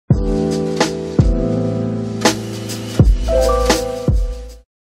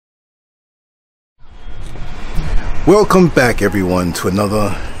Welcome back, everyone, to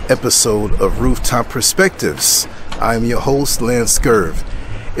another episode of Rooftop Perspectives. I'm your host, Lance Gerv.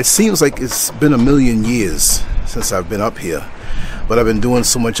 It seems like it's been a million years since I've been up here, but I've been doing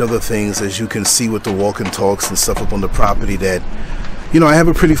so much other things, as you can see with the walk and talks and stuff up on the property, that, I have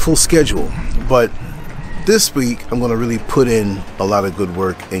a pretty full schedule. But this week, I'm going to really put in a lot of good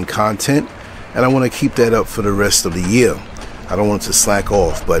work and content, and I want to keep that up for the rest of the year. I don't want it to slack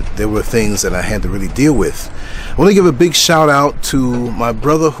off, but there were things that I had to really deal with. I want to give a big shout out to my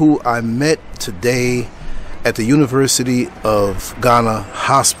brother who I met today at the University of Ghana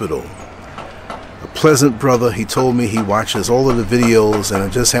Hospital. A pleasant brother. He told me he watches all of the videos, and I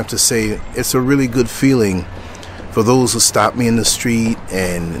just have to say it's a really good feeling for those who stop me in the street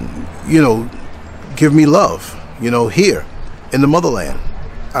and, give me love, here in the motherland.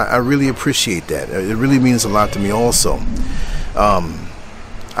 I really appreciate that. It really means a lot to me also.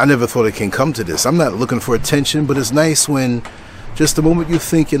 I never thought it can come to this. I'm not looking for attention, but it's nice when just the moment you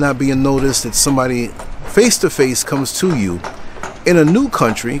think you're not being noticed, that somebody face to face comes to you in a new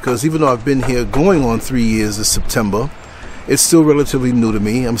country, because even though I've been here going on 3 years this September, it's still relatively new to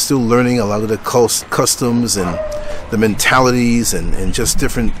me. I'm still learning a lot of the customs and the mentalities and just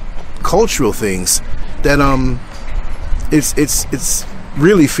different cultural things that it's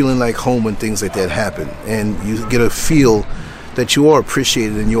really feeling like home when things like that happen, and you get a feel that you are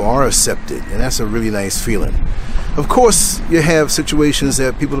appreciated and you are accepted, and that's a really nice feeling. Of course, you have situations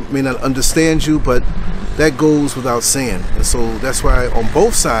that people may not understand you, but that goes without saying. And so that's why on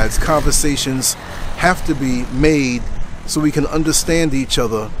both sides, conversations have to be made so we can understand each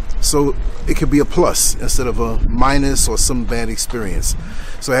other, so it could be a plus instead of a minus or some bad experience.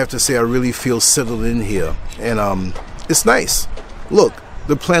 So I have to say I really feel settled in here, and it's nice. Look,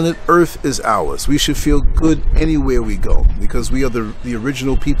 the planet Earth is ours. We should feel good anywhere we go, because we are the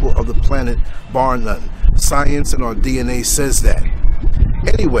original people of the planet, bar none. Science and our DNA says that.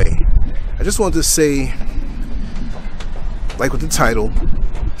 Anyway, I just wanted to say, like with the title,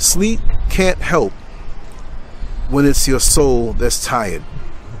 sleep can't help when it's your soul that's tired.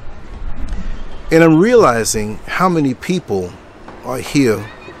 And I'm realizing how many people are here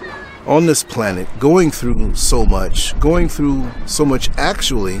on this planet going through so much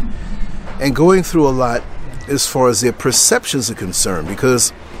actually, and going through a lot as far as their perceptions are concerned.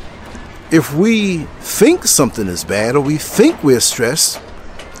 Because if we think something is bad, or we think we're stressed,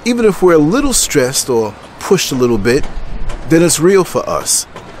 even if we're a little stressed or pushed a little bit, then it's real for us.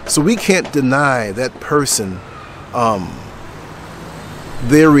 So we can't deny that person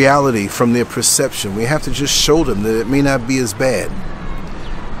their reality from their perception. We have to just show them that it may not be as bad.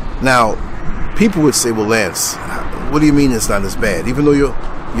 Now, people would say, well, Lance, what do you mean it's not as bad? Even though you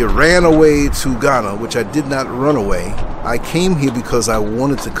ran away to Ghana, which I did not run away. I came here because I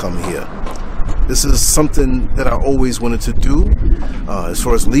wanted to come here. This is something that I always wanted to do, as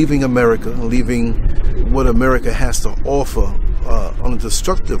far as leaving America, leaving what America has to offer on a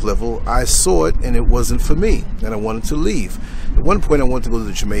destructive level. I saw it, and it wasn't for me, and I wanted to leave. At one point, I wanted to go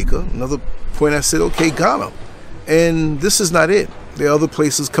to Jamaica. Another point, I said, okay, Ghana. And this is not it. There are other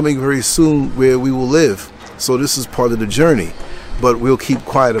places coming very soon where we will live. So this is part of the journey. But we'll keep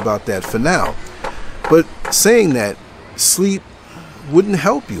quiet about that for now. But saying that, sleep wouldn't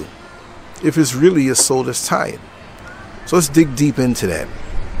help you if it's really your soul that's tired. So let's dig deep into that.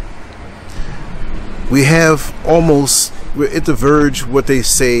 We're at the verge, what they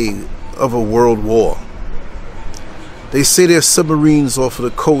say, of a world war. They say there's submarines off of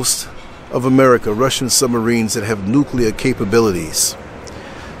the coast of America, Russian submarines that have nuclear capabilities.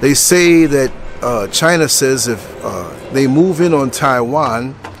 They say that China says if they move in on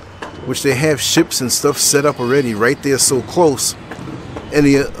Taiwan, which they have ships and stuff set up already right there so close, and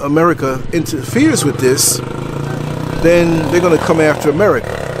America interferes with this, then they're going to come after America.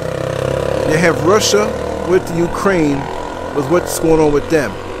 You have Russia with Ukraine, with what's going on with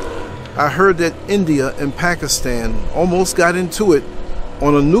them. I heard that India and Pakistan almost got into it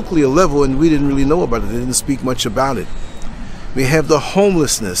on a nuclear level, and we didn't really know about it. They didn't speak much about it. We have the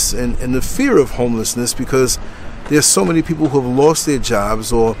homelessness and the fear of homelessness, because there's so many people who have lost their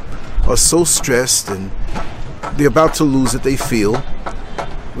jobs or are so stressed and they're about to lose it, they feel.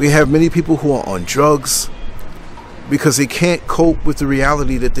 We have many people who are on drugs because they can't cope with the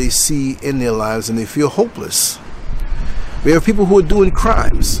reality that they see in their lives, and they feel hopeless. We have people who are doing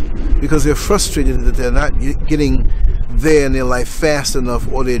crimes because they're frustrated that they're not getting there in their life fast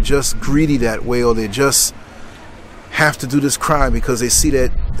enough, or they're just greedy that way, or they just have to do this crime because they see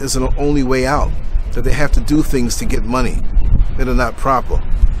that there's an only way out, that they have to do things to get money that are not proper.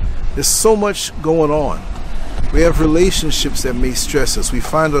 There's so much going on. We have relationships that may stress us. We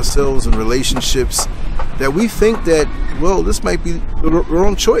find ourselves in relationships that we think that, well, this might be the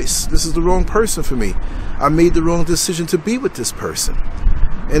wrong choice. This is the wrong person for me. I made the wrong decision to be with this person.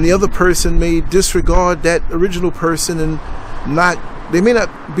 And the other person may disregard that original person and they may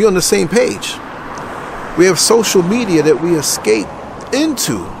not be on the same page. We have social media that we escape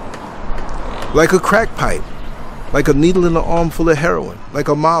into, like a crack pipe, like a needle in the arm full of heroin, like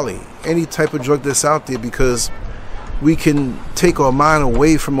a Molly, any type of drug that's out there, because we can take our mind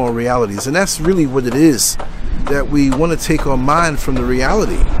away from our realities. And that's really what it is, that we want to take our mind from the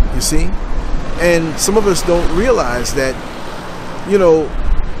reality, you see? And some of us don't realize that,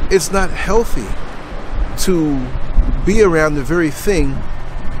 it's not healthy to be around the very thing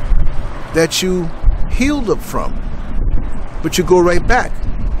that you healed up from, but you go right back.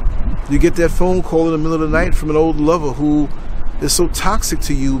 You get that phone call in the middle of the night from an old lover who is so toxic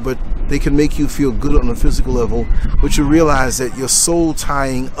to you, but they can make you feel good on a physical level, but you realize that you're soul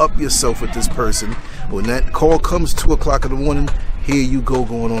tying up yourself with this person. When that call comes 2 o'clock in the morning, here you go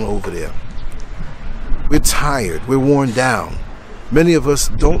going on over there. We're tired. We're worn down. Many of us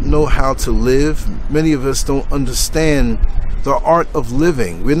don't know how to live. Many of us don't understand the art of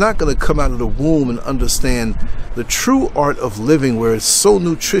living. We're not going to come out of the womb and understand the true art of living, where it's so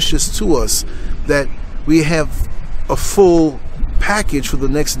nutritious to us that we have a full package for the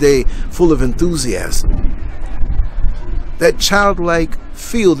next day, full of enthusiasm. That childlike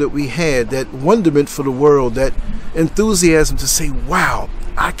feel that we had, that wonderment for the world, that enthusiasm to say, wow,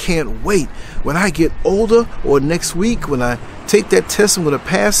 I can't wait. When I get older, or next week when I take that test, I'm going to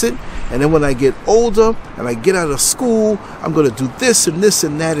pass it. And then when I get older and I get out of school, I'm going to do this and this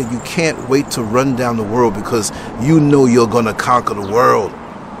and that. And you can't wait to run down the world because you know you're going to conquer the world.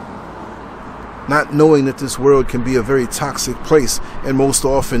 Not knowing that this world can be a very toxic place, and most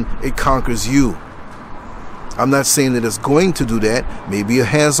often it conquers you. I'm not saying that it's going to do that. Maybe it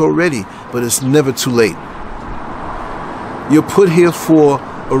has already, but it's never too late. You're put here for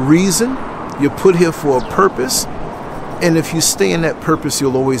a reason. You're put here for a purpose. And if you stay in that purpose,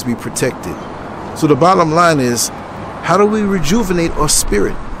 you'll always be protected. So the bottom line is, how do we rejuvenate our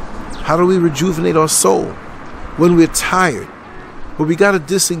spirit? How do we rejuvenate our soul when we're tired? Well, we got to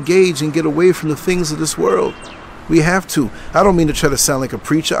disengage and get away from the things of this world. We have to. I don't mean to try to sound like a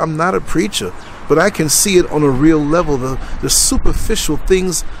preacher. I'm not a preacher. But I can see it on a real level. The superficial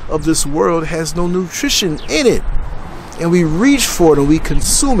things of this world has no nutrition in it. And we reach for it and we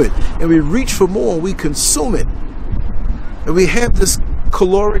consume it. And we reach for more and we consume it. And we have this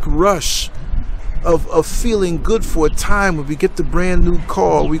caloric rush of feeling good for a time when we get the brand new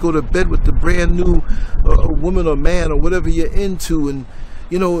car. We go to bed with the brand new woman or man or whatever you're into. And,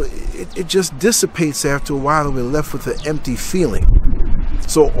 it just dissipates after a while and we're left with an empty feeling.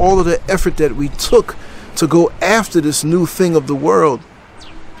 So all of the effort that we took to go after this new thing of the world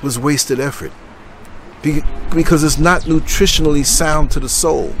was wasted effort. Because it's not nutritionally sound to the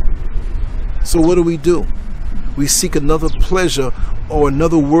soul. So what do? We seek another pleasure or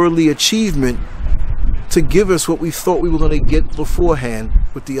another worldly achievement to give us what we thought we were going to get beforehand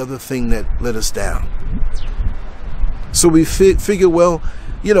with the other thing that let us down. So we figure, well,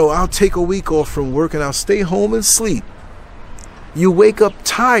 I'll take a week off from work and I'll stay home and sleep. You wake up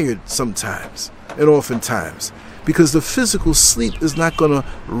tired sometimes and oftentimes because the physical sleep is not going to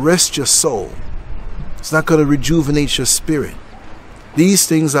rest your soul. It's not going to rejuvenate your spirit. These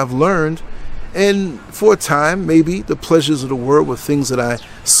things I've learned, and for a time, maybe the pleasures of the world were things that I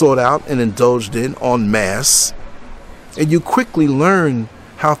sought out and indulged in en masse. And you quickly learn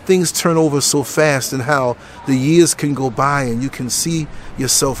how things turn over so fast and how the years can go by and you can see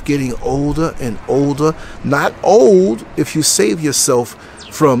yourself getting older and older. Not old if you save yourself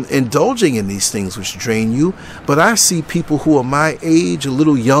from indulging in these things which drain you, but I see people who are my age, a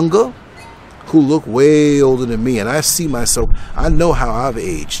little younger, who look way older than me, and I see myself, I know how I've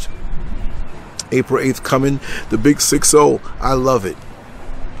aged. April 8th coming, the big 6-0, I love it.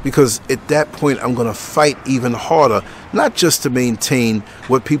 Because at that point, I'm going to fight even harder, not just to maintain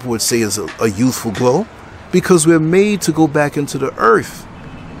what people would say is a youthful glow, because we're made to go back into the earth.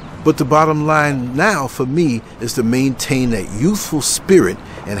 But the bottom line now for me is to maintain that youthful spirit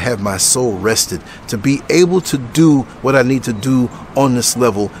and have my soul rested to be able to do what I need to do on this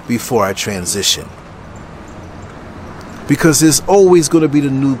level before I transition. Because there's always going to be the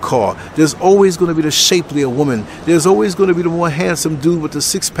new car. There's always going to be the shapelier woman. There's always going to be the more handsome dude with the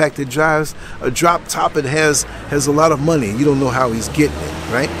six-pack that drives a drop top and has a lot of money. You don't know how he's getting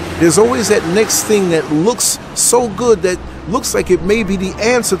it, right? There's always that next thing that looks so good, that looks like it may be the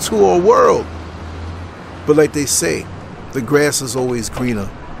answer to our world. But like they say, the grass is always greener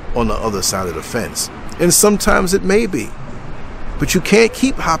on the other side of the fence. And sometimes it may be. But you can't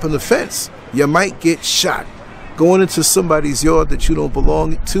keep hopping the fence. You might get shot going into somebody's yard that you don't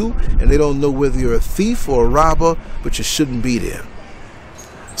belong to, and they don't know whether you're a thief or a robber, but you shouldn't be there.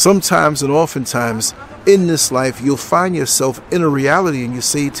 Sometimes and oftentimes in this life, you'll find yourself in a reality and you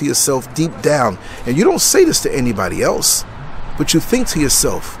say to yourself deep down, and you don't say this to anybody else, but you think to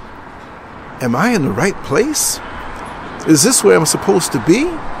yourself, am I in the right place? Is this where I'm supposed to be?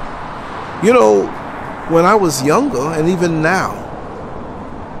 You know, when I was younger, and even now,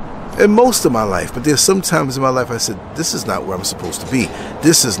 and most of my life, but there's some times in my life I said, this is not where I'm supposed to be.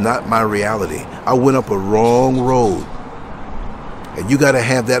 This is not my reality. I went up a wrong road. And you got to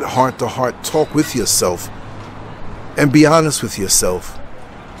have that heart-to-heart talk with yourself and be honest with yourself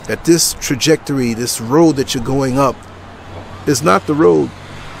that this trajectory, this road that you're going up is not the road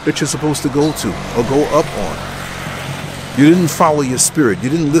that you're supposed to go to or go up on. You didn't follow your spirit. You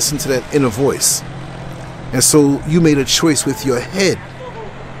didn't listen to that inner voice. And so you made a choice with your head.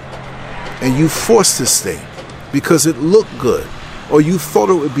 And you forced this thing because it looked good or you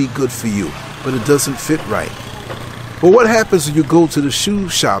thought it would be good for you, but it doesn't fit right. But what happens when you go to the shoe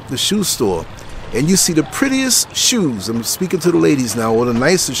shop, the shoe store, and you see the prettiest shoes? I'm speaking to the ladies now, or the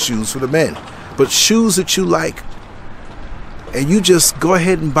nicest shoes for the men, but shoes that you like. And you just go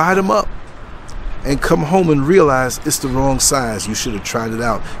ahead and buy them up and come home and realize it's the wrong size. You should have tried it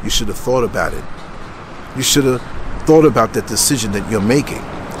out. You should have thought about it. You should have thought about that decision that you're making.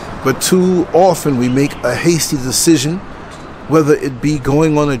 But too often we make a hasty decision, whether it be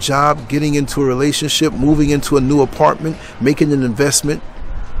going on a job, getting into a relationship, moving into a new apartment, making an investment,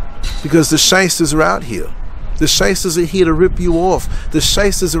 because the shysters are out here. The shysters are here to rip you off. The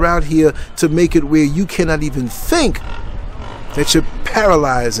shysters are out here to make it where you cannot even think, that you're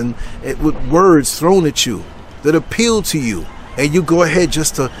paralyzed and with words thrown at you that appeal to you. And you go ahead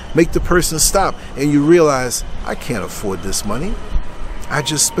just to make the person stop. And you realize, I can't afford this money. I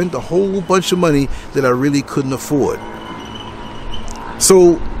just spent a whole bunch of money that I really couldn't afford.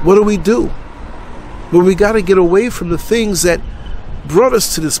 So what do? Well, we got to get away from the things that brought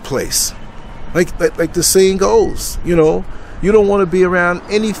us to this place. Like the saying goes, you know, you don't want to be around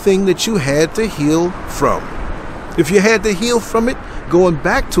anything that you had to heal from. If you had to heal from it, going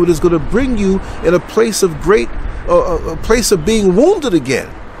back to it is going to bring you in a place of a place of being wounded again.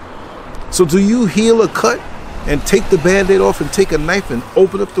 So do you heal a cut and take the Band-Aid off and take a knife and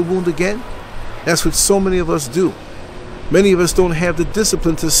open up the wound again? That's what so many of us do. Many of us don't have the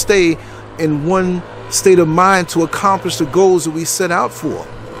discipline to stay in one state of mind to accomplish the goals that we set out for.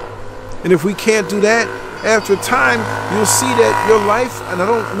 And if we can't do that, after a time, you'll see that your life, and I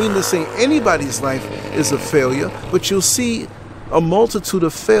don't mean to say anybody's life is a failure, but you'll see a multitude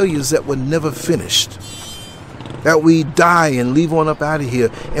of failures that were never finished. That we die and leave on up out of here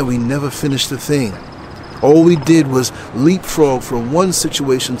and we never finished the thing. All we did was leapfrog from one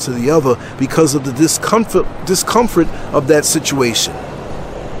situation to the other because of the discomfort of that situation.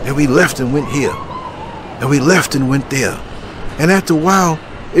 And we left and went here. And we left and went there. And after a while,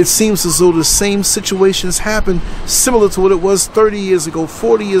 it seems as though the same situations happen similar to what it was 30 years ago,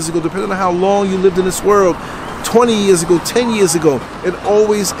 40 years ago, depending on how long you lived in this world, 20 years ago, 10 years ago. It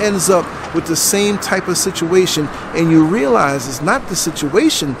always ends up with the same type of situation, and you realize it's not the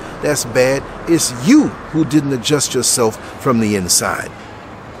situation that's bad, it's you who didn't adjust yourself from the inside.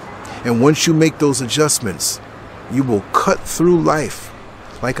 And once you make those adjustments, you will cut through life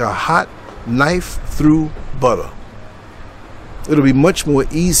like a hot knife through butter. It'll be much more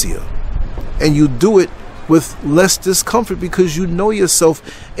easier, and you do it with less discomfort because you know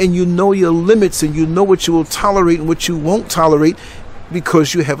yourself and you know your limits and you know what you will tolerate and what you won't tolerate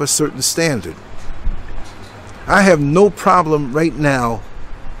because you have a certain standard. I have no problem right now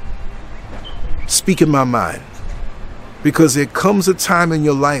speaking my mind because there comes a time in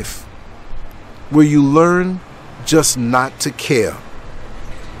your life where you learn just not to care.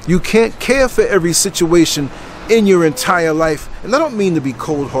 You can't care for every situation in your entire life. And I don't mean to be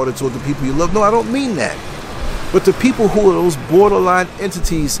cold-hearted toward the people you love. No, I don't mean that. But the people who are those borderline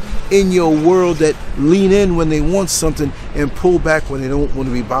entities in your world that lean in when they want something and pull back when they don't want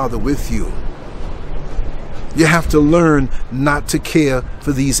to be bothered with you. You have to learn not to care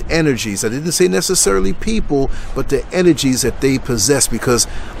for these energies. I didn't say necessarily people, but the energies that they possess, because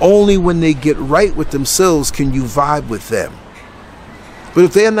only when they get right with themselves can you vibe with them. But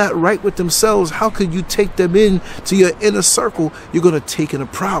if they're not right with themselves, how could you take them in to your inner circle? You're going to take in a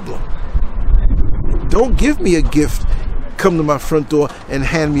problem. Don't give me a gift, come to my front door and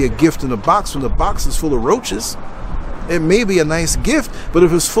hand me a gift in a box when the box is full of roaches. It may be a nice gift, but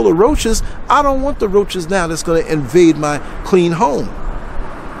if it's full of roaches, I don't want the roaches now that's going to invade my clean home.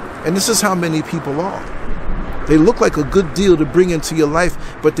 And this is how many people are. They look like a good deal to bring into your life,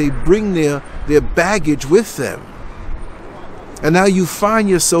 but they bring their baggage with them. And now you find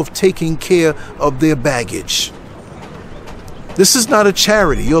yourself taking care of their baggage. This is not a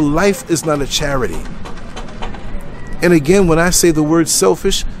charity. Your life is not a charity. And again, when I say the word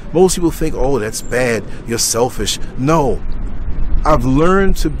selfish, most people think, oh, that's bad. You're selfish. No, I've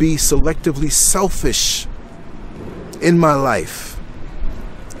learned to be selectively selfish in my life.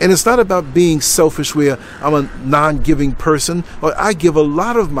 And it's not about being selfish where I'm a non-giving person, or I give a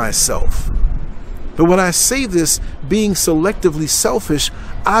lot of myself. But when I say this, being selectively selfish,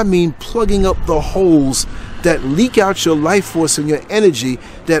 I mean plugging up the holes that leak out your life force and your energy,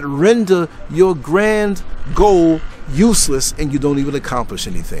 that render your grand goal useless and you don't even accomplish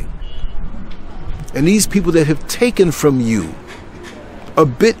anything. And these people that have taken from you a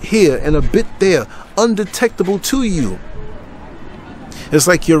bit here and a bit there, undetectable to you. It's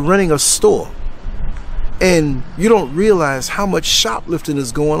like you're running a store and you don't realize how much shoplifting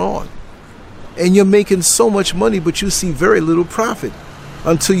is going on. And you're making so much money, but you see very little profit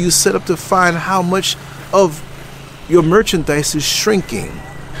until you set up to find how much of your merchandise is shrinking.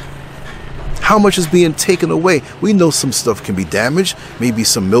 How much is being taken away? We know some stuff can be damaged. Maybe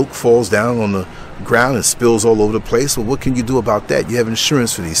some milk falls down on the ground and spills all over the place. Well, what can you do about that? You have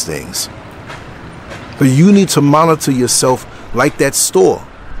insurance for these things. But you need to monitor yourself like that store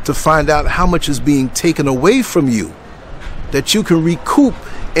to find out how much is being taken away from you, that you can recoup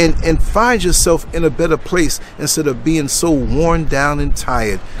and find yourself in a better place instead of being so worn down and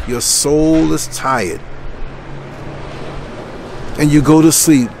tired. Your soul is tired. And you go to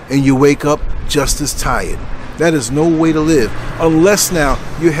sleep and you wake up just as tired. That is no way to live, unless now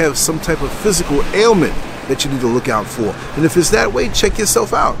you have some type of physical ailment that you need to look out for. And if it's that way, check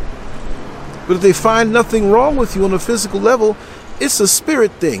yourself out. But if they find nothing wrong with you on a physical level, it's a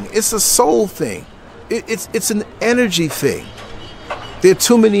spirit thing. It's a soul thing. It's an energy thing. There are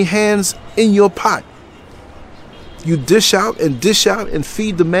too many hands in your pot. You dish out and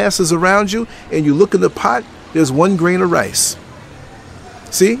feed the masses around you, and you look in the pot, there's 1 grain of rice.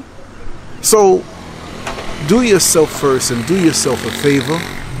 See? So do yourself first and do yourself a favor.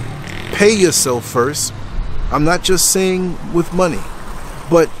 Pay yourself first. I'm not just saying with money,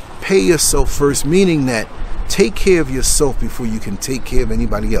 but pay yourself first, meaning that take care of yourself before you can take care of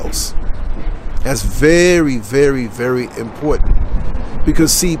anybody else. That's very, very, very important.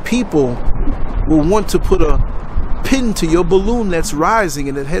 Because see, people will want to put a pin to your balloon that's rising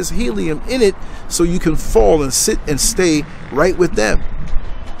and it has helium in it so you can fall and sit and stay right with them.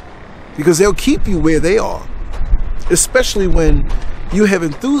 Because they'll keep you where they are, especially when you have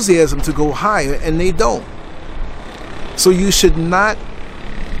enthusiasm to go higher and they don't. So you should not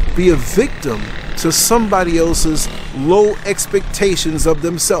be a victim to somebody else's low expectations of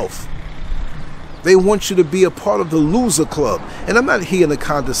themselves. They want you to be a part of the loser club. And I'm not here in a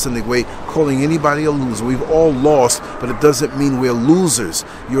condescending way calling anybody a loser. We've all lost, but it doesn't mean we're losers.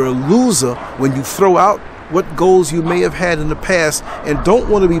 You're a loser when you throw out what goals you may have had in the past and don't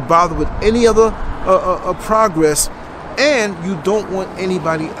want to be bothered with any other progress, and you don't want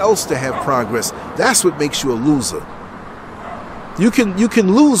anybody else to have progress. That's what makes you a loser. You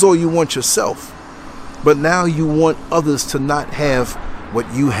can lose all you want yourself, but now you want others to not have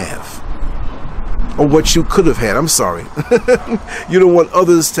what you have. Or what you could have had. I'm sorry. You don't want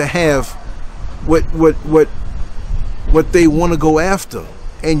others to have what they want to go after,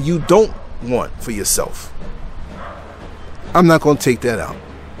 and you don't want for yourself. I'm not going to take that out.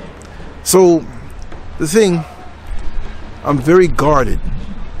 So the thing, I'm very guarded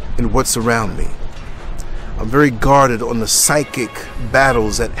in what's around me. I'm very guarded on the psychic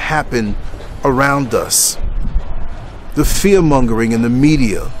battles that happen around us. The fear-mongering in the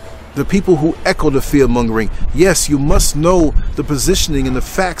media. The people who echo the fear-mongering. Yes, you must know the positioning and the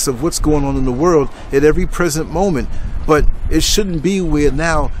facts of what's going on in the world at every present moment, but it shouldn't be where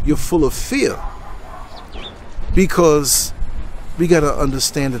now you're full of fear. Because we got to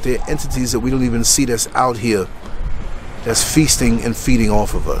understand that there are entities that we don't even see that's out here that's feasting and feeding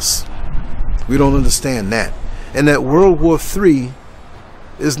off of us. We don't understand that. And that World War III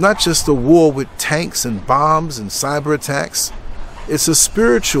is not just a war with tanks and bombs and cyber attacks. It's a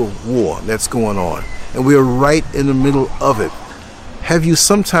spiritual war that's going on, and we are right in the middle of it. Have you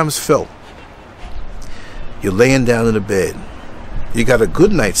sometimes felt you're laying down in a bed, you got a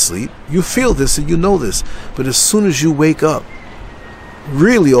good night's sleep, you feel this and you know this, but as soon as you wake up,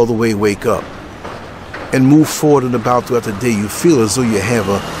 really all the way wake up, and move forward and about throughout the day, you feel as though you have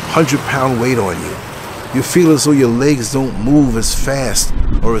 100-pound weight on you. You feel as though your legs don't move as fast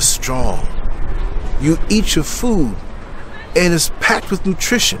or as strong. You eat your food, and it's packed with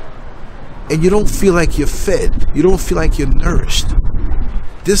nutrition, and you don't feel like you're fed, you don't feel like you're nourished.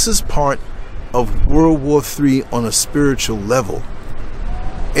 This is part of World War III on a spiritual level.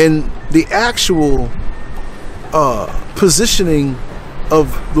 And the actual positioning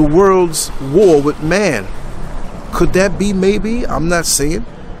of the world's war with man, could that be maybe, I'm not saying,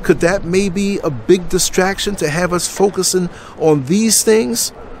 could that maybe a big distraction to have us focusing on these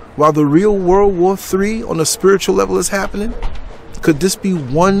things while the real World War III on a spiritual level is happening? Could this be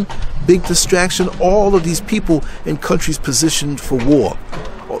one big distraction? All of these people in countries positioned for war.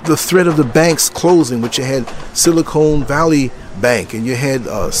 The threat of the banks closing, which you had Silicon Valley Bank and you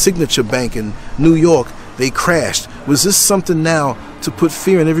had Signature Bank in New York, they crashed. Was this something now to put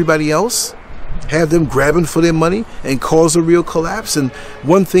fear in everybody else? Have them grabbing for their money and cause a real collapse, and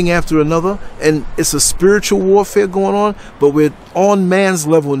one thing after another, and it's a spiritual warfare going on, but we're on man's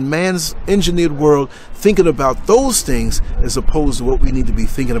level in man's engineered world thinking about those things as opposed to what we need to be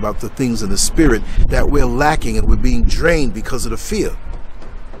thinking about, the things in the spirit that we're lacking and we're being drained because of the fear.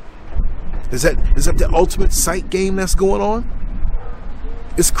 Is that the ultimate sight game that's going on?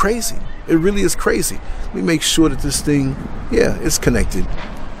 It's crazy. It really is crazy. Let me make sure that this thing, yeah, it's connected.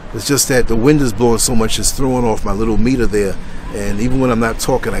 It's just that the wind is blowing so much, it's throwing off my little meter there. And even when I'm not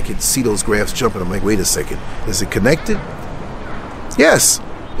talking, I can see those graphs jumping. I'm like, wait a second. Is it connected? Yes.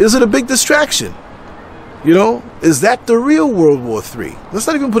 Is it a big distraction? You know, is that the real World War III? Let's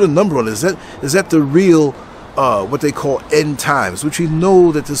not even put a number on it. Is that the real, what they call end times, which we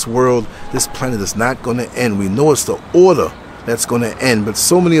know that this world, this planet is not going to end. We know it's the order that's going to end. But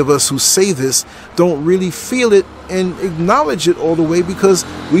so many of us who say this don't really feel it and acknowledge it all the way because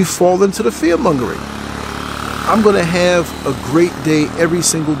we fall into the fear-mongering. I'm going to have a great day every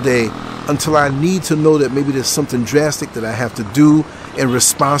single day until I need to know that maybe there's something drastic that I have to do in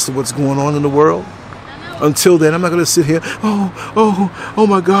response to what's going on in the world. Until then, I'm not going to sit here, oh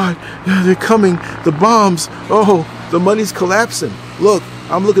my God, yeah, they're coming, the bombs, the money's collapsing. Look,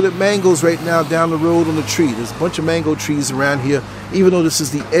 I'm looking at mangoes right now down the road on the tree. There's a bunch of mango trees around here, even though this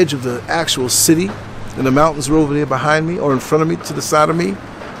is the edge of the actual city, and the mountains are over there behind me or in front of me, to the side of me.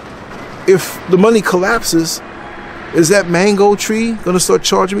 If the money collapses, is that mango tree going to start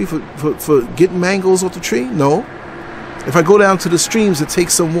charging me for getting mangoes off the tree? No. If I go down to the streams and take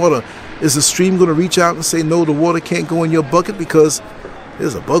some water, is the stream going to reach out and say, no, the water can't go in your bucket because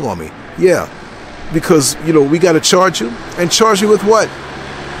there's a bug on me? Yeah, because, you know, we got to charge you. And charge you with what?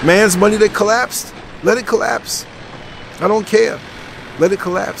 Man's money that collapsed? Let it collapse. I don't care. Let it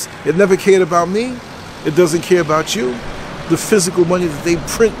collapse. It never cared about me. It doesn't care about you. The physical money that they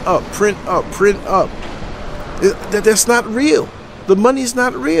print up. That's not real. The money's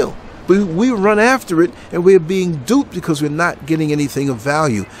not real. But we run after it, and we're being duped because we're not getting anything of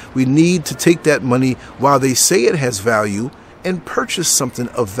value. We need to take that money while they say it has value and purchase something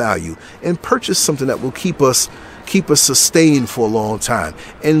of value, and purchase something that will keep us sustained for a long time,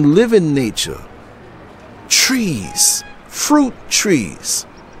 and live in nature. Trees, fruit trees,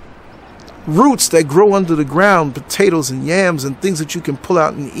 roots that grow under the ground, potatoes and yams and things that you can pull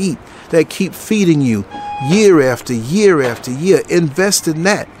out and eat that keep feeding you year after year after year. Invest in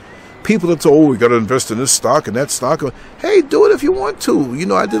that. People that say, oh, we got to invest in this stock and that stock. Hey, do it if you want to. You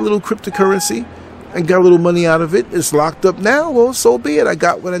know, I did a little cryptocurrency and got a little money out of it. It's locked up now. Well, so be it. I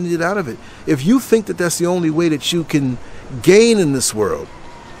got what I needed out of it. If you think that that's the only way that you can gain in this world,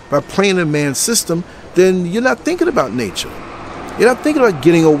 by playing in man's system, then you're not thinking about nature. You're not thinking about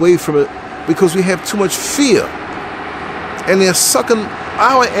getting away from it, because we have too much fear. And they're sucking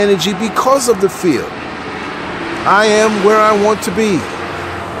our energy because of the fear. I am where I want to be.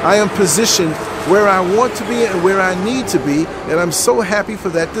 I am positioned where I want to be and where I need to be, and I'm so happy for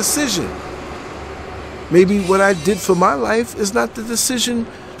that decision. Maybe what I did for my life is not the decision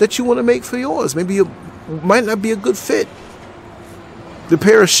that you want to make for yours. Maybe it might not be a good fit. The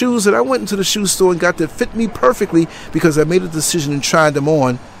pair of shoes that I went into the shoe store and got that fit me perfectly because I made a decision and tried them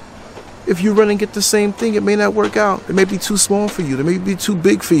on. If you run and get the same thing, it may not work out. It may be too small for you. It may be too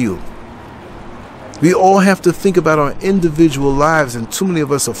big for you. We all have to think about our individual lives, and too many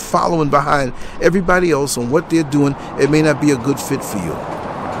of us are following behind everybody else on what they're doing. It may not be a good fit for you.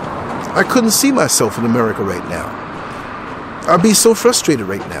 I couldn't see myself in America right now. I'd be so frustrated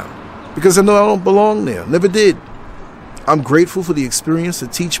right now because I know I don't belong there. Never did. I'm grateful for the experience to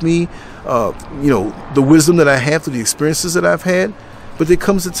teach me, the wisdom that I have through the experiences that I've had. But there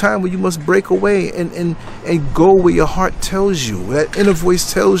comes a time where you must break away and go where your heart tells you, where that inner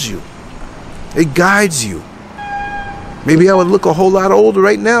voice tells you. It guides you. Maybe I would look a whole lot older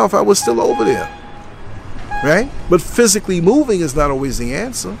right now if I was still over there. Right? But physically moving is not always the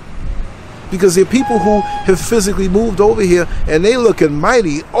answer. Because there are people who have physically moved over here and they looking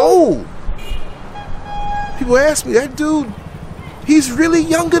mighty old. People ask me, that dude, he's really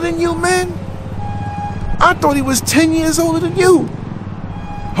younger than you, man. I thought he was 10 years older than you.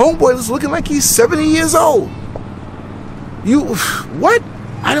 Homeboy is looking like he's 70 years old. You, what?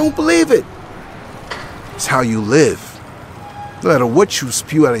 I don't believe it. It's how you live. No matter what you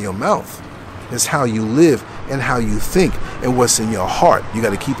spew out of your mouth, it's how you live and how you think and what's in your heart. You got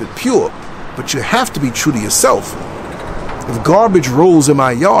to keep it pure, but you have to be true to yourself. If garbage rolls in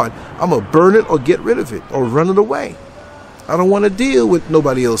my yard, I'm going to burn it or get rid of it or run it away. I don't want to deal with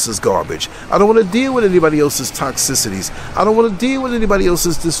nobody else's garbage. I don't want to deal with anybody else's toxicities. I don't want to deal with anybody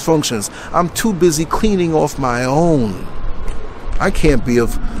else's dysfunctions. I'm too busy cleaning off my own. I can't be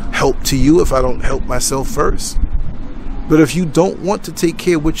of help to you if I don't help myself first. But if you don't want to take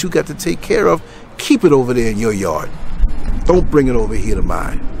care of what you got to take care of, keep it over there in your yard. Don't bring it over here to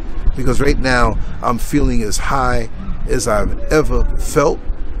mine. Because right now, I'm feeling as high as I've ever felt.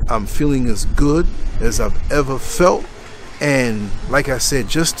 I'm feeling as good as I've ever felt. And like I said,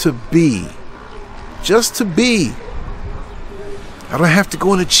 just to be. I don't have to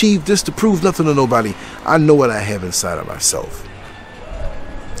go and achieve this to prove nothing to nobody. I know what I have inside of myself.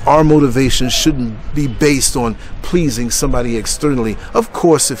 Our motivation shouldn't be based on pleasing somebody externally. Of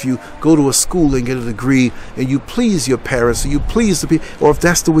course, if you go to a school and get a degree and you please your parents or you please the people, or if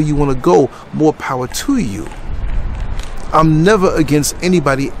that's the way you want to go, more power to you. I'm never against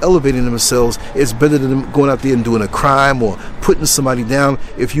anybody elevating themselves. It's better than them going out there and doing a crime or putting somebody down.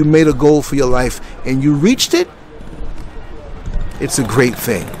 If you made a goal for your life and you reached it, it's a great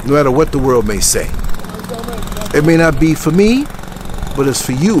thing, no matter what the world may say. It may not be for me, but it's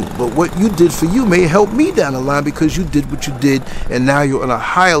for you. But what you did for you may help me down the line because you did what you did, and now you're on a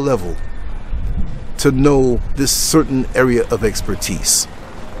higher level to know this certain area of expertise.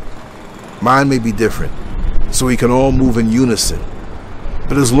 Mine may be different, so we can all move in unison.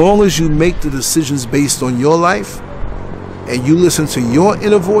 But as long as you make the decisions based on your life, and you listen to your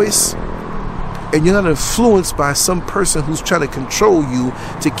inner voice, and you're not influenced by some person who's trying to control you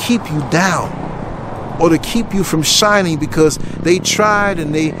to keep you down, or to keep you from shining because they tried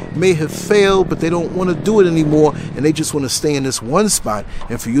and they may have failed, but they don't want to do it anymore, and they just want to stay in this one spot,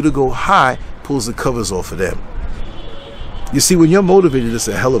 and for you to go high pulls the covers off of them. You see, when you're motivated, it's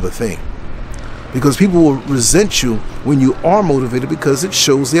a hell of a thing, because people will resent you when you are motivated because it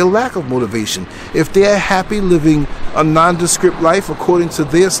shows their lack of motivation. If they're happy living a nondescript life according to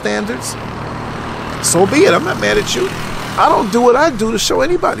their standards, so be it. I'm not mad at you. I don't do what I do to show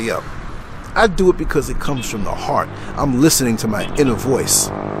anybody up. I do it because it comes from the heart. I'm listening to my inner voice,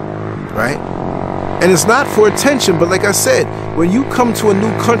 right? And it's not for attention, but like I said, when you come to a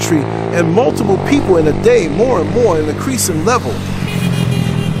new country and multiple people in a day, more and more, in an increasing level,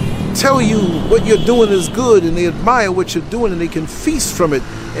 tell you what you're doing is good, and they admire what you're doing, and they can feast from it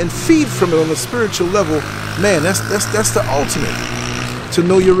and feed from it on a spiritual level, man, that's the ultimate. To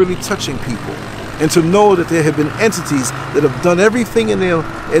know you're really touching people. And to know that there have been entities that have done everything in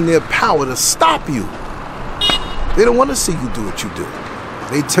their power to stop you. They don't want to see you do what you do.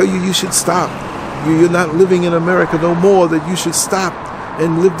 They tell you should stop. You're not living in America no more, that you should stop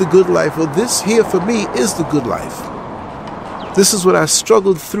and live the good life. Well, this here for me is the good life. This is what I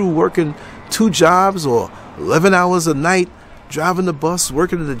struggled through, working 2 jobs or 11 hours a night, driving the bus,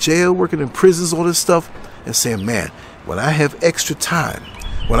 working in the jail, working in prisons, all this stuff, and saying, man, when I have extra time,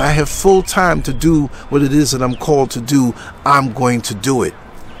 when I have full time to do what it is that I'm called to do, I'm going to do it.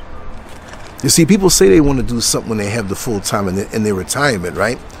 You see, people say they want to do something when they have the full time in their retirement,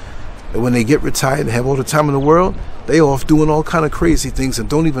 right? And when they get retired and have all the time in the world, they off doing all kind of crazy things and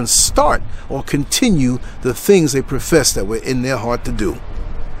don't even start or continue the things they profess that were in their heart to do.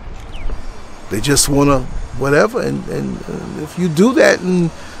 They just want to whatever, and if you do that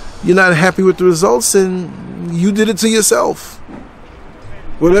and you're not happy with the results, then you did it to yourself.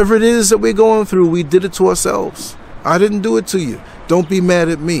 Whatever it is that we're going through, we did it to ourselves. I didn't do it to you. Don't be mad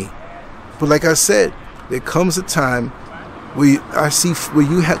at me. But like I said, there comes a time where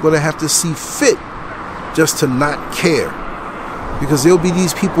you're going to have to see fit just to not care. Because there'll be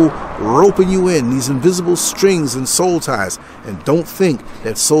these people roping you in, these invisible strings and soul ties. And don't think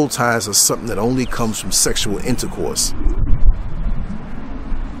that soul ties are something that only comes from sexual intercourse,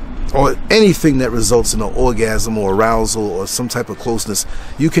 or anything that results in an orgasm or arousal or some type of closeness.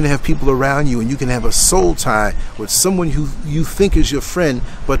 You can have people around you and you can have a soul tie with someone who you think is your friend,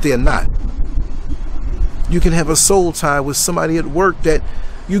 but they're not. You can have a soul tie with somebody at work that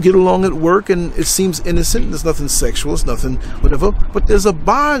you get along at work and it seems innocent. There's nothing sexual, it's nothing whatever, but there's a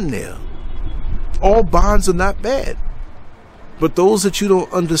bond there. All bonds are not bad. But those that you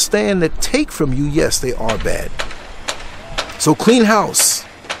don't understand that take from you, yes, they are bad. So clean house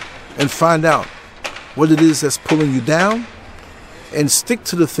and find out what it is that's pulling you down, and stick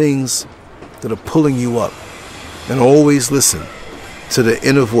to the things that are pulling you up. And always listen to the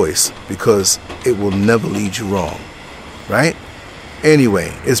inner voice, because it will never lead you wrong, right?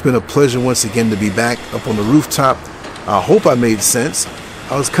 Anyway, it's been a pleasure once again to be back up on the rooftop. I hope I made sense.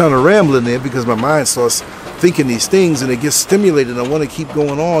 I was kind of rambling there because my mind starts thinking these things and it gets stimulated. I want to keep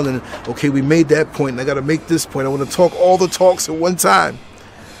going on, and okay, we made that point and I got to make this point. I want to talk all the talks at one time.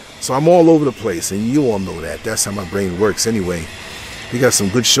 So I'm all over the place, and you all know that. That's how my brain works anyway. We got some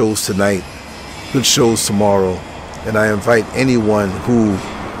good shows tonight, good shows tomorrow, and I invite anyone who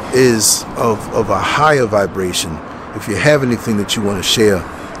is of a higher vibration, if you have anything that you want to share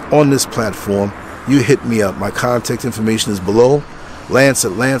on this platform, you hit me up. My contact information is below. Lance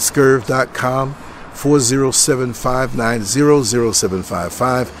at lancescurv.com,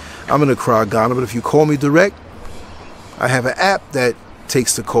 407-590-0755. I'm in Accra, Ghana, but if you call me direct, I have an app that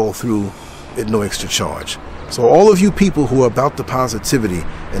takes the call through at no extra charge. So all of you people who are about the positivity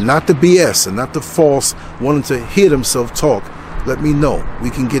and not the BS and not the false, wanting to hear themselves talk, let me know. We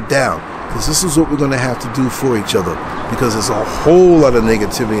can get down, because this is what we're going to have to do for each other, because there's a whole lot of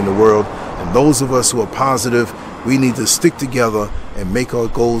negativity in the world, and those of us who are positive, we need to stick together and make our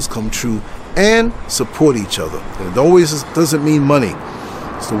goals come true and support each other. And it always doesn't mean money.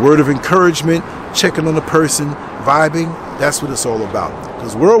 It's the word of encouragement, checking on the person, vibing. That's what it's all about.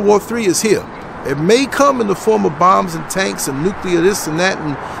 Because World War III is here. It may come in the form of bombs and tanks and nuclear this and that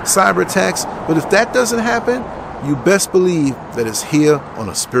and cyber attacks, but if that doesn't happen, you best believe that it's here on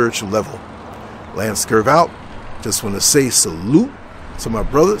a spiritual level. Lance Scurv out. Just want to say salute to my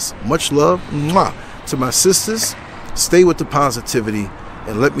brothers. Much love. Mwah. To my sisters, stay with the positivity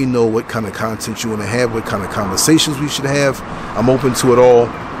and let me know what kind of content you want to have, what kind of conversations we should have. I'm open to it all.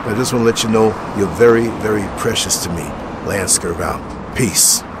 But I just want to let you know you're very, very precious to me. Lance Scurv out.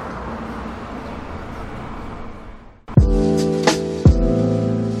 Peace.